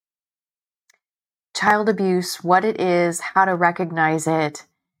child abuse, what it is, how to recognize it,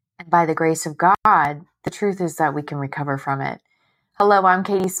 and by the grace of God, the truth is that we can recover from it. Hello, I'm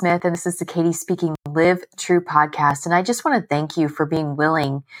Katie Smith, and this is the Katie Speaking Live True podcast. And I just want to thank you for being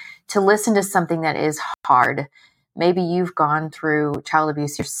willing to listen to something that is hard. Maybe you've gone through child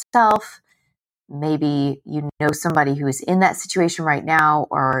abuse yourself. Maybe you know somebody who is in that situation right now,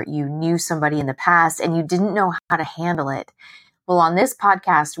 or you knew somebody in the past and you didn't know how to handle it. Well, on this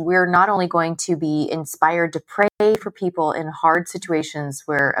podcast, we're not only going to be inspired to pray for people in hard situations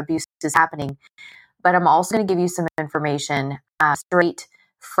where abuse is happening, but I'm also going to give you some information straight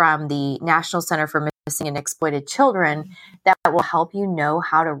from the National Center for Missing and Exploited Children that will help you know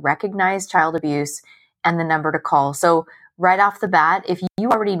how to recognize child abuse and the number to call. So right off the bat, if you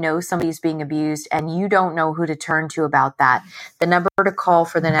already know somebody's being abused and you don't know who to turn to about that, the number to call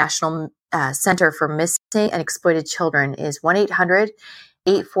for the National Center for Missing and Exploited Children is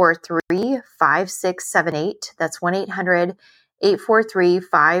 1-800-843-5678. That's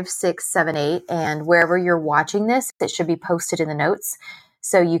 1-800-843-5678. And wherever you're watching this, it should be posted in the notes.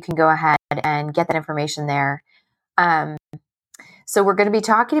 So you can go ahead and get that information there. So we're going to be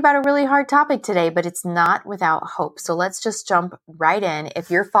talking about a really hard topic today, but it's not without hope. So let's just jump right in.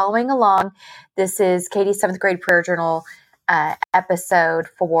 If you're following along, this is Katie's 7th grade prayer journal episode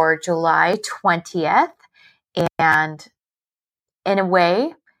for July 20th. And in a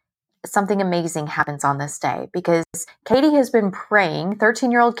way, something amazing happens on this day because Katie has been praying,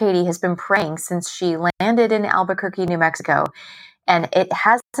 13-year-old Katie has been praying since she landed in Albuquerque, New Mexico. And it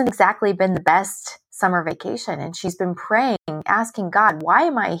hasn't exactly been the best summer vacation. And she's been praying, asking God, why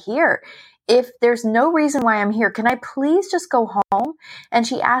am I here? If there's no reason why I'm here, can I please just go home? And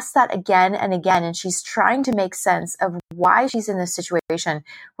she asks that again and again. And she's trying to make sense of why she's in this situation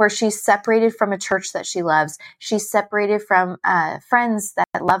where she's separated from a church that she loves. She's separated from friends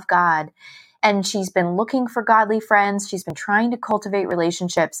that love God. And she's been looking for godly friends. She's been trying to cultivate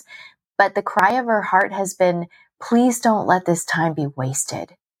relationships. But the cry of her heart has been, please don't let this time be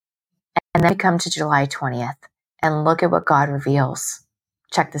wasted. And then we come to July 20th and look at what God reveals.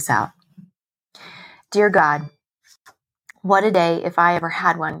 Check this out. Dear God, what a day if I ever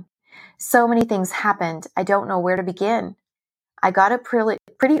had one. So many things happened. I don't know where to begin. I got up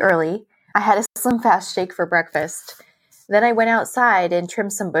pretty early. I had a Slim Fast shake for breakfast. Then I went outside and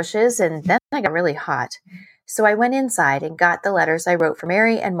trimmed some bushes, and then I got really hot. So I went inside and got the letters I wrote for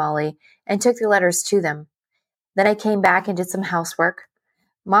Mary and Molly and took the letters to them. Then I came back and did some housework.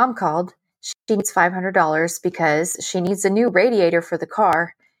 Mom called. She needs $500 because she needs a new radiator for the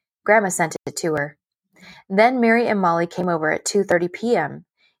car. Grandma sent it to her. Then Mary and Molly came over at 2:30 p.m.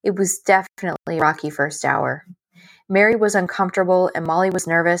 It was definitely a rocky first hour. Mary was uncomfortable and Molly was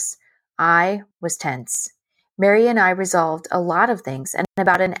nervous. I was tense. Mary and I resolved a lot of things, and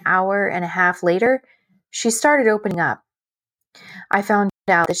about an hour and a half later, she started opening up. I found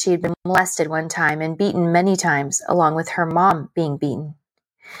out that she had been molested one time and beaten many times, along with her mom being beaten.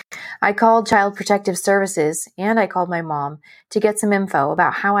 I called Child Protective Services and I called my mom to get some info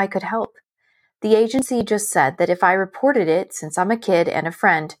about how I could help. The agency just said that if I reported it, since I'm a kid and a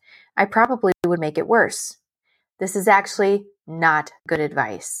friend, I probably would make it worse. This is actually not good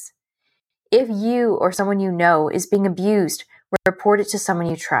advice. If you or someone you know is being abused, report it to someone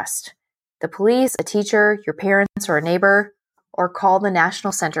you trust. The police, a teacher, your parents, or a neighbor, or call the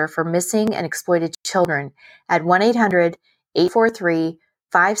National Center for Missing and Exploited Children at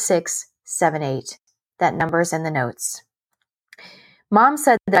 1-800-843-5678. That number's in the notes. Mom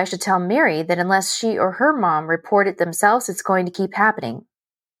said that I should tell Mary that unless she or her mom report it themselves, it's going to keep happening.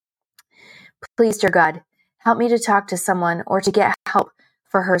 Please, dear God, help me to talk to someone or to get help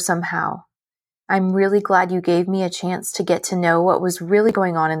for her somehow. I'm really glad you gave me a chance to get to know what was really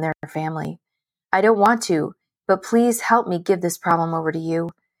going on in their family. I don't want to, but please help me give this problem over to you.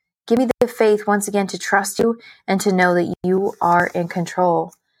 Give me the faith once again to trust you and to know that you are in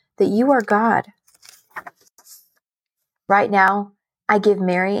control, that you are God. Right now, I give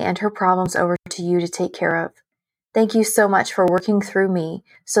Mary and her problems over to you to take care of. Thank you so much for working through me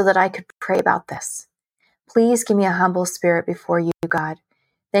so that I could pray about this. Please give me a humble spirit before you, God.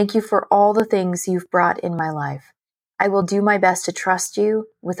 Thank you for all the things you've brought in my life. I will do my best to trust you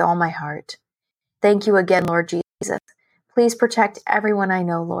with all my heart. Thank you again, Lord Jesus. Please protect everyone I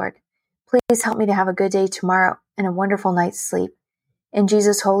know, Lord. Please help me to have a good day tomorrow and a wonderful night's sleep. In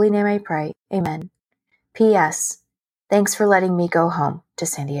Jesus' holy name I pray. Amen. P.S. Thanks for letting me go home to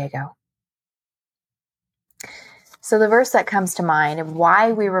San Diego. So the verse that comes to mind of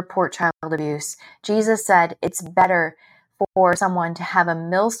why we report child abuse, Jesus said it's better for someone to have a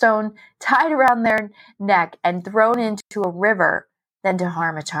millstone tied around their neck and thrown into a river than to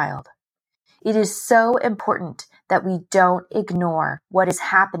harm a child. It is so important that we don't ignore what is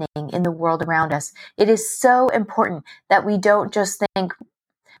happening in the world around us. It is so important that we don't just think,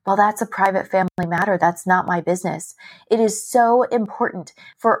 well, that's a private family matter. That's not my business. It is so important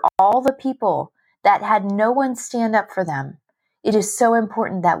for all the people that had no one stand up for them. It is so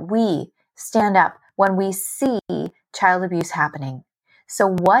important that we stand up when we see child abuse happening. So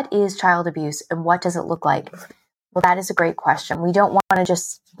what is child abuse and what does it look like? Well, that is a great question. We don't want to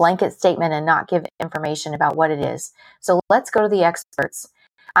just blanket statement and not give information about what it is. So let's go to the experts.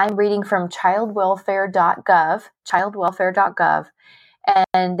 I'm reading from childwelfare.gov,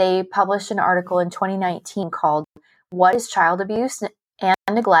 and they published an article in 2019 called What is Child Abuse and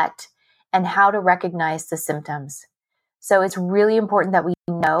Neglect and How to Recognize the Symptoms. So it's really important that we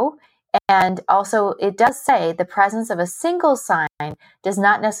know. And also, it does say the presence of a single sign does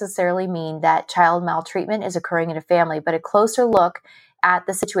not necessarily mean that child maltreatment is occurring in a family, but a closer look at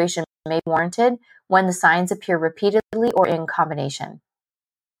the situation may be warranted when the signs appear repeatedly or in combination.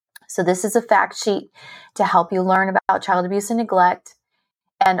 So this is a fact sheet to help you learn about child abuse and neglect,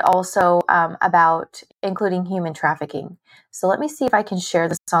 and also about including human trafficking. So let me see if I can share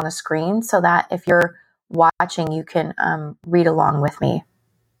this on the screen so that if you're watching, you can read along with me.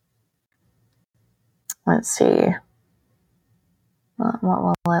 Let's see. What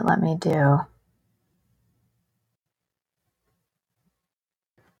will it let me do?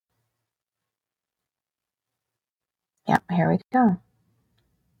 Yeah, here we go.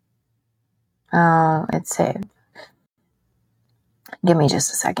 Oh, it's saved. Give me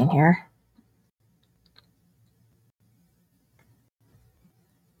just a second here.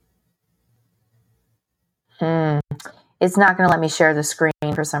 It's not going to let me share the screen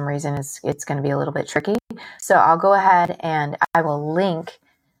for some reason. It's going to be a little bit tricky. So I'll go ahead and I will link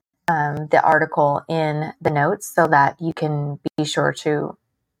the article in the notes so that you can be sure to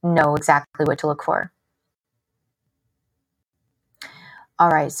know exactly what to look for. All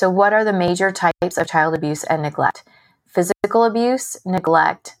right, so what are the major types of child abuse and neglect? Physical abuse,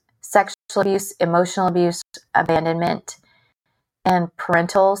 neglect, sexual abuse, emotional abuse, abandonment, and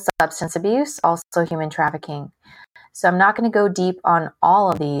parental substance abuse, also human trafficking. So I'm not going to go deep on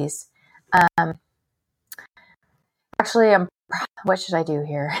all of these. Actually, what should I do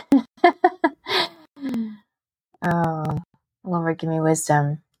here? Oh, Lord, give me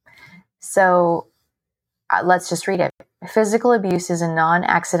wisdom. So let's just read it. Physical abuse is a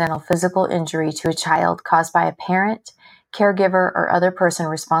non-accidental physical injury to a child caused by a parent, caregiver, or other person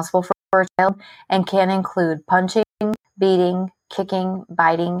responsible for a child, and can include punching, beating, kicking,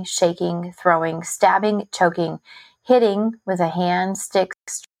 biting, shaking, throwing, stabbing, choking, hitting with a hand, stick,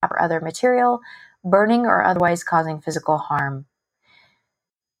 strap, or other material, burning, or otherwise causing physical harm.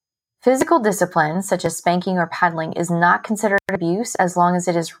 Physical discipline, such as spanking or paddling, is not considered abuse as long as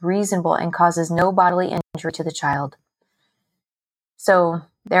it is reasonable and causes no bodily injury to the child. So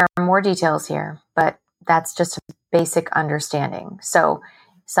there are more details here, but that's just a basic understanding. So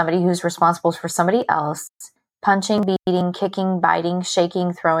somebody who's responsible for somebody else, punching, beating, kicking, biting,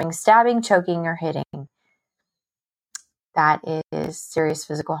 shaking, throwing, stabbing, choking, or hitting. That is serious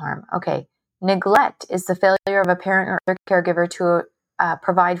physical harm. Okay. Neglect is the failure of a parent or other caregiver to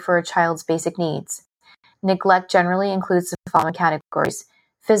provide for a child's basic needs. Neglect generally includes the following categories.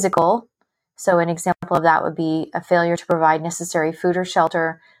 Physical, so an example of that would be a failure to provide necessary food or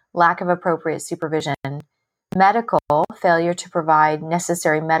shelter, lack of appropriate supervision. Medical, failure to provide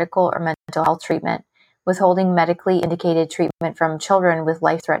necessary medical or mental health treatment, withholding medically indicated treatment from children with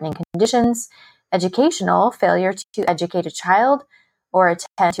life-threatening conditions. Educational, failure to educate a child or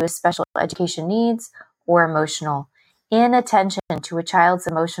attend to his special education needs. Or emotional, inattention to a child's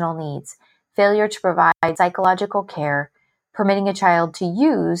emotional needs, failure to provide psychological care, permitting a child to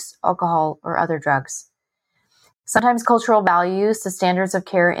use alcohol or other drugs. Sometimes cultural values, the standards of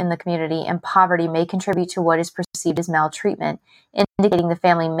care in the community, and poverty may contribute to what is perceived as maltreatment, indicating the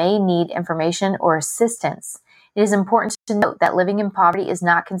family may need information or assistance. It is important to note that living in poverty is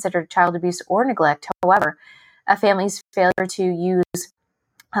not considered child abuse or neglect. However, a family's failure to use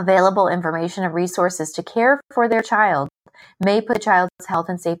available information and resources to care for their child may put a child's health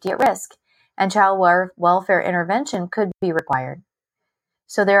and safety at risk, and child welfare intervention could be required.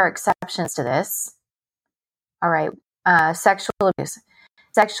 So there are exceptions to this. All right, sexual abuse.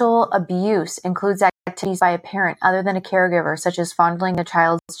 Sexual abuse includes activities by a parent other than a caregiver, such as fondling a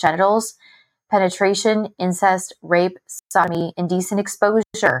child's genitals, penetration, incest, rape, sodomy, indecent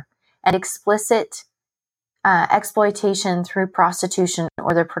exposure, and explicit exploitation through prostitution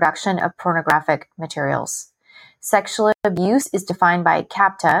or the production of pornographic materials. Sexual abuse is defined by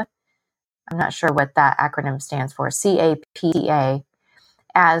CAPTA. I'm not sure what that acronym stands for, CAPTA,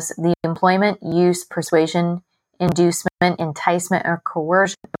 as the employment, use, persuasion, inducement, enticement, or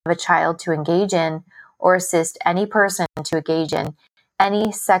coercion of a child to engage in or assist any person to engage in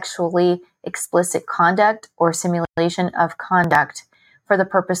any sexually explicit conduct or simulation of conduct for the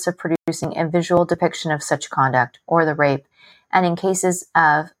purpose of producing a visual depiction of such conduct or the rape, and in cases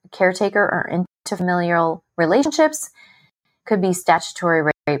of caretaker or interfamilial relationships, could be statutory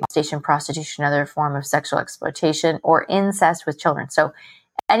rape, molestation, prostitution, other form of sexual exploitation, or incest with children. So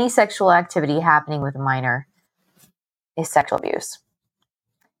any sexual activity happening with a minor is sexual abuse.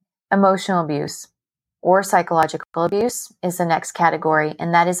 Emotional abuse or psychological abuse is the next category,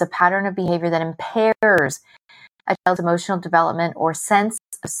 and that is a pattern of behavior that impairs a child's emotional development or sense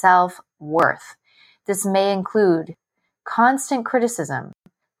of self-worth. This may include constant criticism,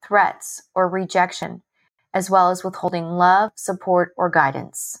 threats, or rejection, as well as withholding love, support, or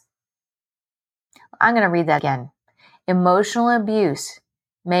guidance. I'm going to read that again. Emotional abuse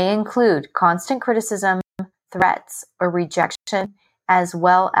may include constant criticism, threats, or rejection, as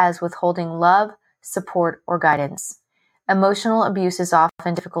well as withholding love, support, or guidance. Emotional abuse is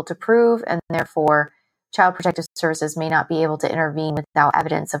often difficult to prove, and therefore, Child Protective Services may not be able to intervene without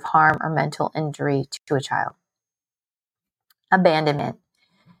evidence of harm or mental injury to a child. Abandonment.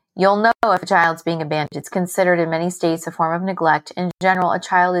 You'll know if a child's being abandoned. It's considered in many states a form of neglect. In general, a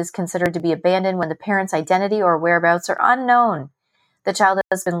child is considered to be abandoned when the parent's identity or whereabouts are unknown. The child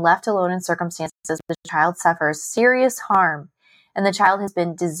has been left alone in circumstances where the child suffers serious harm, and the child has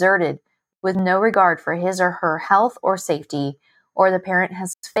been deserted with no regard for his or her health or safety, or the parent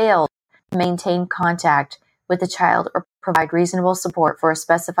has failed to maintain contact with the child or provide reasonable support for a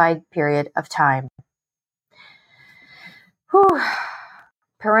specified period of time. Whew.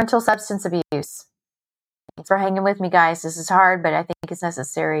 Parental substance abuse. Thanks for hanging with me, guys. This is hard, but I think it's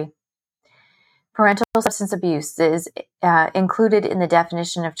necessary. Parental substance abuse is included in the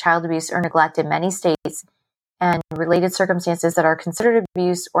definition of child abuse or neglect in many states, and related circumstances that are considered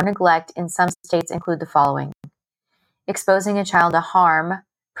abuse or neglect in some states include the following: exposing a child to harm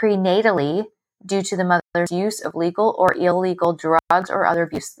prenatally due to the mother's use of legal or illegal drugs or other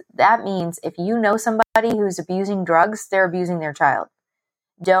abuse. That means if you know somebody who's abusing drugs, they're abusing their child.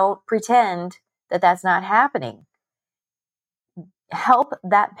 Don't pretend that that's not happening. Help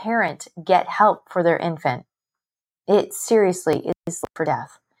that parent get help for their infant. It seriously is for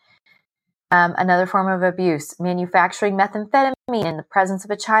death. Another form of abuse: manufacturing methamphetamine in the presence of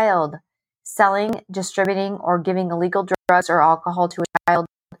a child, selling, distributing, or giving illegal drugs or alcohol to a child,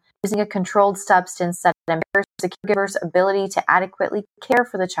 using a controlled substance that impairs the caregiver's ability to adequately care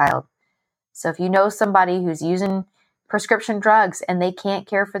for the child. So if you know somebody who's using prescription drugs and they can't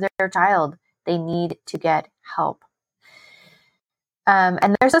care for their child, they need to get help.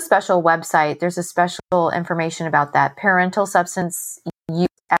 And there's a special website. There's a special information about that. Parental substance use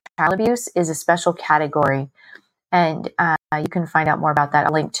and child abuse is a special category. And you can find out more about that.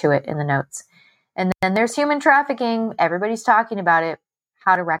 I'll link to it in the notes. And then there's human trafficking. Everybody's talking about it.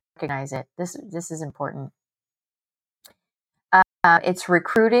 How to recognize it. This is important. It's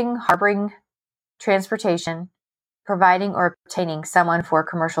recruiting, harboring, transportation, providing or obtaining someone for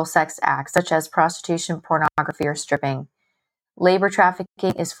commercial sex acts, such as prostitution, pornography, or stripping. Labor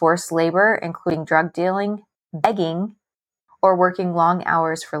trafficking is forced labor, including drug dealing, begging, or working long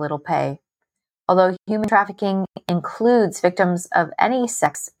hours for little pay. Although human trafficking includes victims of any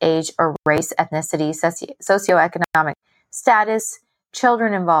sex, age, or race, ethnicity, socioeconomic status,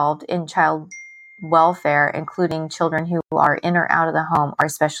 children involved in child welfare, including children who are in or out of the home, are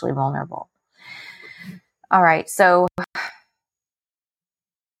especially vulnerable. All right, so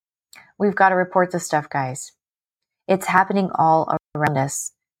we've got to report this stuff, guys. It's happening all around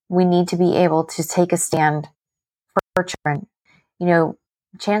us. We need to be able to take a stand for children. You know,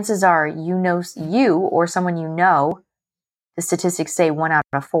 chances are you or someone you know, the statistics say 1 out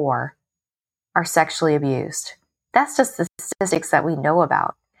of 4 are sexually abused. That's just the statistics that we know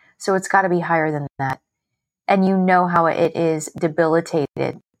about. So it's got to be higher than that. And you know how it is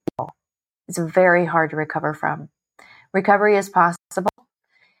debilitated. It's very hard to recover from. Recovery is possible,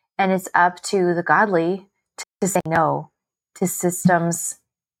 and it's up to the godly to say no to systems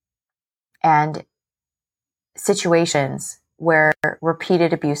and situations where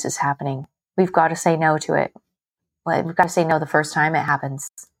repeated abuse is happening. We've got to say no to it. We've got to say no the first time it happens.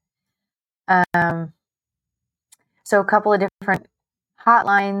 So a couple of different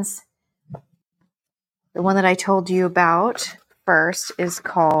hotlines. The one that I told you about first is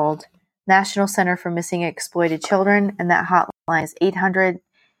called National Center for Missing and Exploited Children, and that hotline is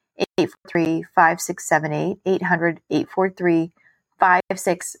 800-843-5678,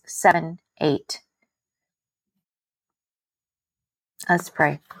 800-843-5678. Let's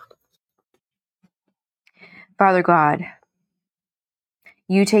pray. Father God,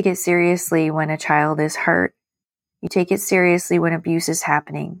 you take it seriously when a child is hurt. You take it seriously when abuse is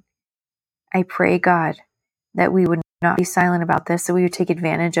happening. I pray, God, that we would not be silent about this, that we would take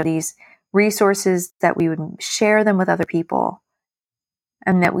advantage of these resources, that we would share them with other people,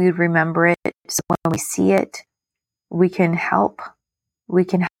 and that we would remember it so when we see it, we can help. We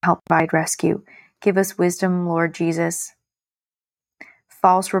can help provide rescue. Give us wisdom, Lord Jesus.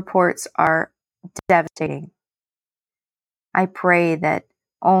 False reports are devastating. I pray that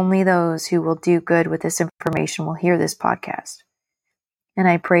only those who will do good with this information will hear this podcast. And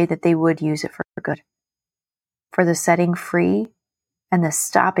I pray that they would use it for good, for the setting free and the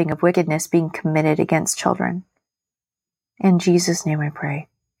stopping of wickedness being committed against children. In Jesus' name I pray.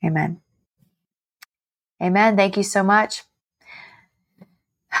 Amen. Amen. Thank you so much.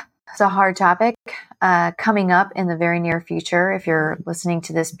 It's a hard topic coming up in the very near future. If you're listening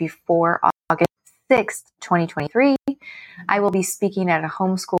to this before August 6th, 2023, I will be speaking at a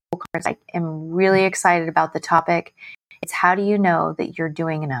homeschool conference. I am really excited about the topic. It's how do you know that you're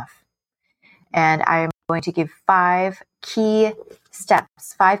doing enough? And I am going to give 5 key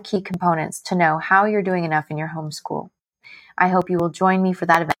steps, 5 key components to know how you're doing enough in your homeschool. I hope you will join me for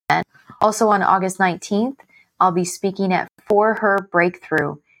that event. Also on August 19th, I'll be speaking at For Her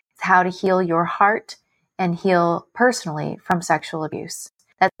Breakthrough. It's how to heal your heart and heal personally from sexual abuse.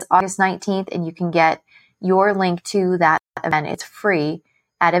 That's August 19th, and you can get your link to that event. It's free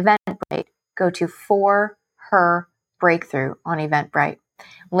at Eventbrite. Go to For Her Breakthrough on Eventbrite.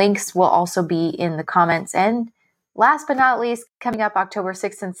 Links will also be in the comments. And last but not least, coming up October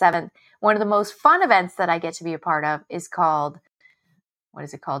 6th and 7th, one of the most fun events that I get to be a part of is called, what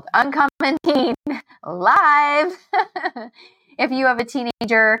is it called? Uncommon Teen Live. If you have a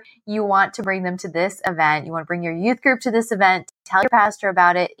teenager, you want to bring them to this event, you want to bring your youth group to this event, tell your pastor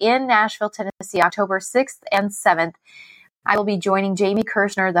about it in Nashville, Tennessee, October 6th and 7th. I will be joining Jamie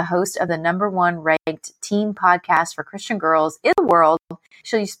Kirshner, the host of the #1 ranked teen podcast for Christian girls in the world.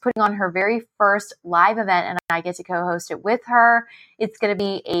 She's putting on her very first live event, and I get to co-host it with her. It's going to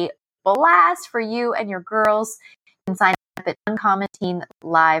be a blast for you and your girls. You can sign up at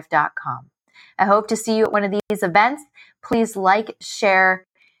uncommonteenlive.com. I hope to see you at one of these events. Please like, share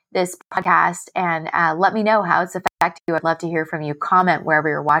this podcast, and let me know how it's affected you. I'd love to hear from you. Comment wherever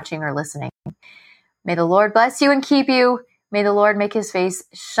you're watching or listening. May the Lord bless you and keep you. May the Lord make his face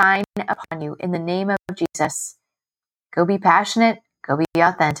shine upon you in the name of Jesus. Go be passionate, go be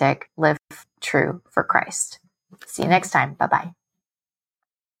authentic, live true for Christ. See you next time. Bye-bye.